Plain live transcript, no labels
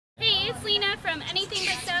it's Lena from Anything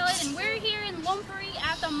But Salad, and we're here in Lopburi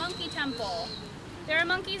at the Monkey Temple. There are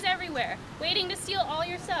monkeys everywhere, waiting to steal all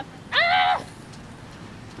your stuff. Ah!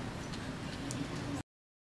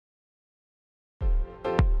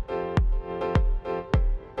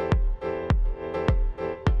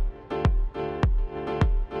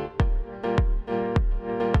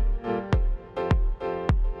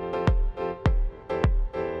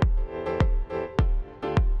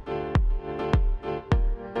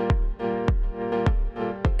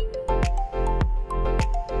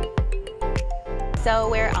 So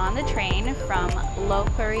we're on the train from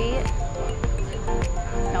Lopburi.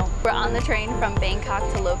 No, we're on the train from Bangkok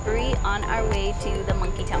to Lopburi on our way to the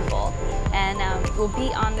Monkey Temple. And we'll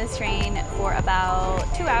be on this train for about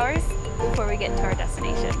 2 hours before we get to our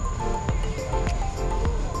destination.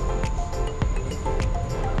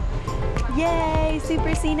 Yay!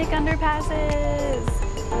 Super scenic underpasses!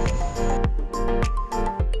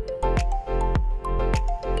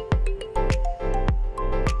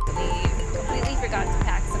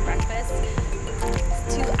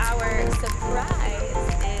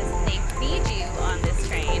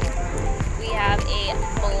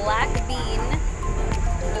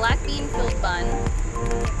 Black bean filled bun.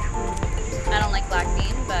 I don't like black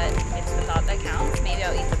bean, but it's the thought that counts. Maybe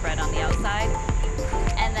I'll eat the bread on the outside.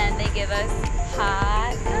 And then they give us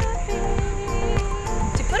hot coffee.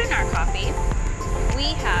 To put in our coffee,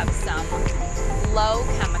 we have some low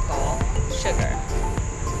chemical sugar.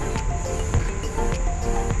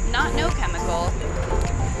 Not no chemical,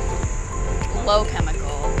 low chemical.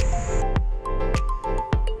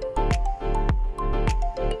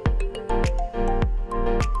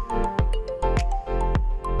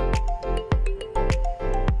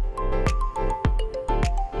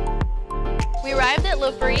 We arrived at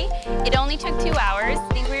Lopburi. It only took 2 hours. I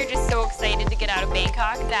think we were just so excited to get out of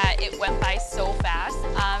Bangkok that it went by so fast.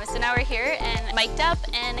 So now we're here and mic'd up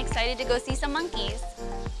and excited to go see some monkeys.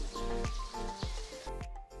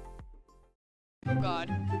 Oh God,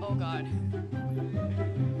 oh God.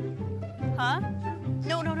 Huh?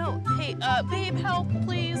 No, no, no. Hey, babe, help,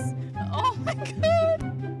 please. Oh my God.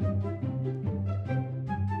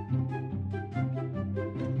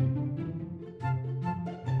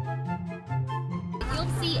 You'll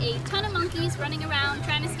see a ton of monkeys running around,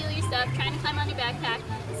 trying to steal your stuff, trying to climb on your backpack.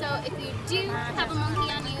 So if you do have a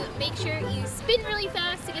monkey on you, make sure you spin really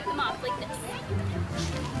fast to get them off like this.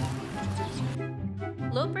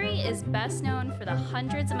 Lopburi is best known for the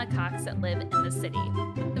hundreds of macaques that live in the city.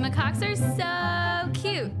 The macaques are so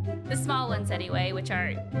cute. The small ones anyway, which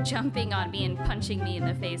are jumping on me and punching me in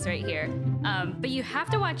the face right here. But you have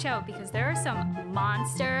to watch out because there are some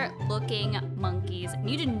monster-looking monkeys and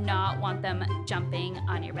you do not want them jumping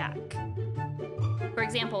on your back. For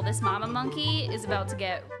example, this mama monkey is about to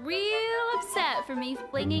get real upset for me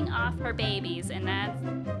flinging off her babies, and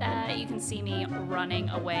that you can see me running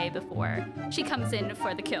away before she comes in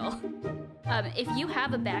for the kill. If you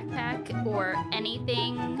have a backpack or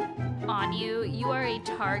anything on you, you are a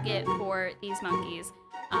target for these monkeys.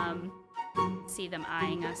 See them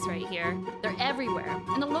eyeing us right here. They're everywhere,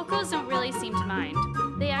 and the locals don't really seem to mind.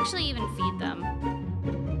 They actually even feed them.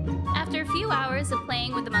 After a few hours of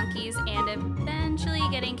playing with the monkeys and eventually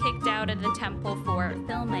getting kicked out of the temple for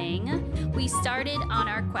filming, we started on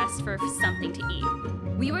our quest for something to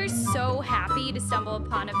eat. We were so happy to stumble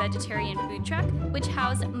upon a vegetarian food truck, which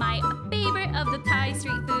housed my favorite of the Thai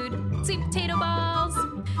street food, sweet potato balls.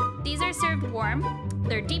 These are served warm.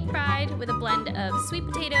 They're deep fried with a blend of sweet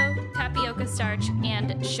potato, tapioca starch,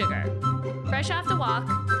 and sugar. Fresh off the wok,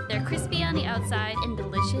 they're crispy on the outside and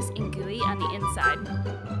delicious and gooey on the inside.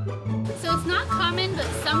 So it's not common, but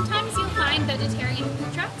sometimes you'll find vegetarian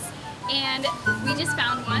food trucks, and we just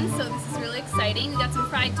found one, so this is really exciting. We got some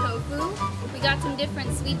fried tofu, we got some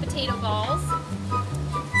different sweet potato balls,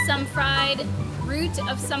 some fried root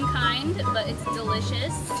of some kind, but it's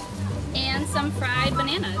delicious, and some fried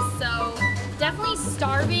bananas. So definitely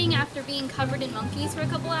starving after being covered in monkeys for a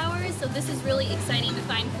couple hours, so this is really exciting to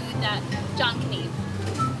find food that John can eat.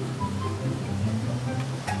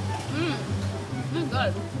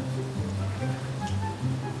 Good.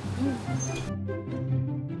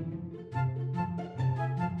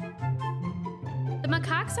 The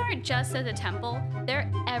macaques aren't just at the temple, they're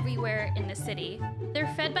everywhere in the city. They're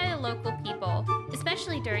fed by the local people,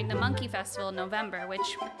 especially during the Monkey Festival in November,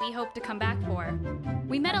 which we hope to come back for.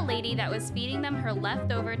 We met a lady that was feeding them her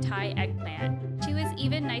leftover Thai eggplant. She was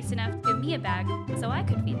even nice enough to give me a bag so I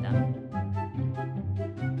could feed them.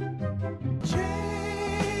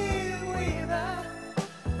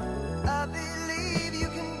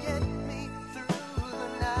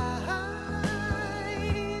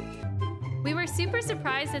 super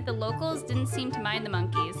surprised that the locals didn't seem to mind the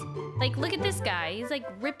monkeys. Like, look at this guy. He's like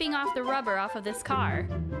ripping off the rubber off of this car.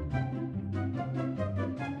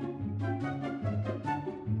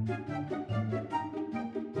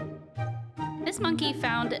 This monkey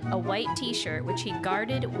found a white t-shirt which he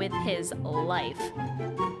guarded with his life.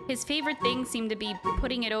 His favorite thing seemed to be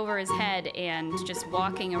putting it over his head and just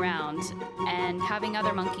walking around and having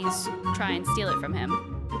other monkeys try and steal it from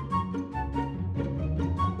him.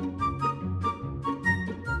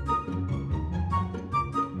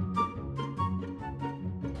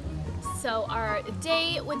 So our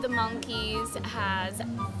day with the monkeys has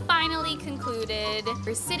finally concluded.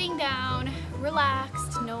 We're sitting down,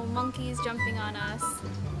 relaxed, no monkeys jumping on us,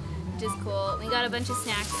 which is cool. We got a bunch of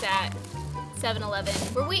snacks at 7-Eleven.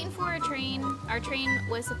 We're waiting for a train. Our train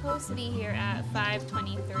was supposed to be here at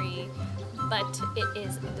 5:23, but it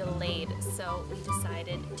is delayed, so we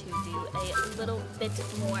decided to do a little bit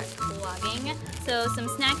more vlogging. So some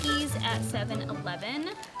snackies at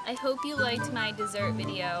 7-Eleven. I hope you liked my dessert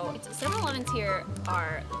video. 7-Elevens here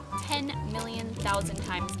are 10 million thousand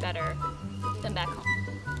times better than back home.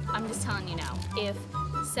 I'm just telling you now. If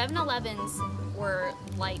 7-Elevens were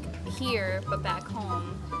like here, but back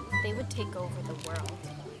home, they would take over the world.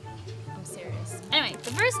 I'm serious. Anyway,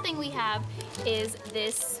 the first thing we have is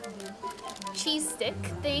this cheese stick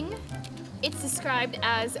thing. It's described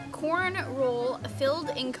as corn roll filled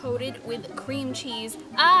and coated with cream cheese.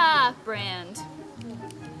 Ah, brand.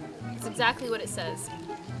 It's exactly what it says.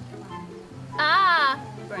 Ah,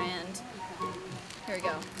 brand. Here we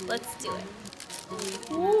go. Let's do it.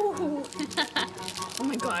 Ooh. Oh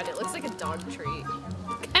my god, it looks like a dog treat.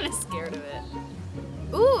 I'm kind of scared of it.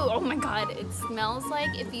 Ooh, oh my god, it smells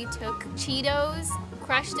like if you took Cheetos,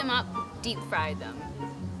 crushed them up, deep fried them.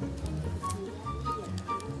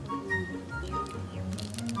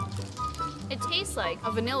 It tastes like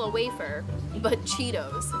a vanilla wafer, but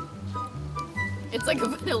Cheetos. It's like a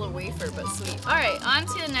vanilla wafer, but sweet. All right, on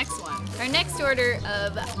to the next one. Our next order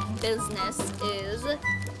of business is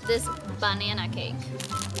this banana cake.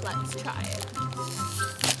 Let's try it.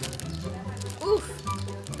 Oof,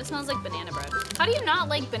 that smells like banana bread. How do you not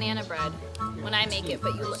like banana bread when I make it,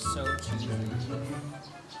 but you look so cheesy.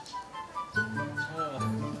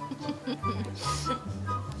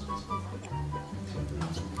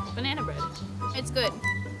 banana bread? It's good,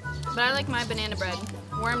 but I like my banana bread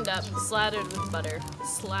warmed up, slathered with butter.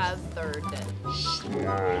 Slathered.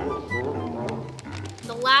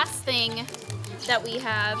 The last thing that we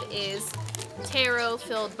have is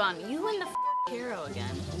taro-filled bun. You and the taro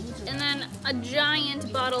again. And then a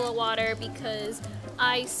giant bottle of water because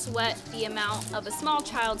I sweat the amount of a small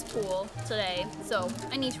child's pool today. So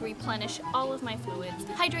I need to replenish all of my fluids.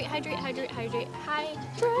 Hydrate, hydrate, hydrate, hydrate, hydrate.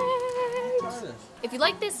 If you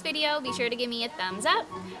like this video, be sure to give me a thumbs up.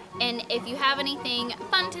 And if you have anything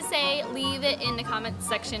fun to say, leave it in the comments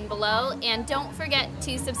section below. And don't forget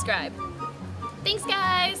to subscribe. Thanks,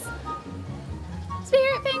 guys.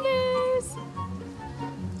 Spirit fingers.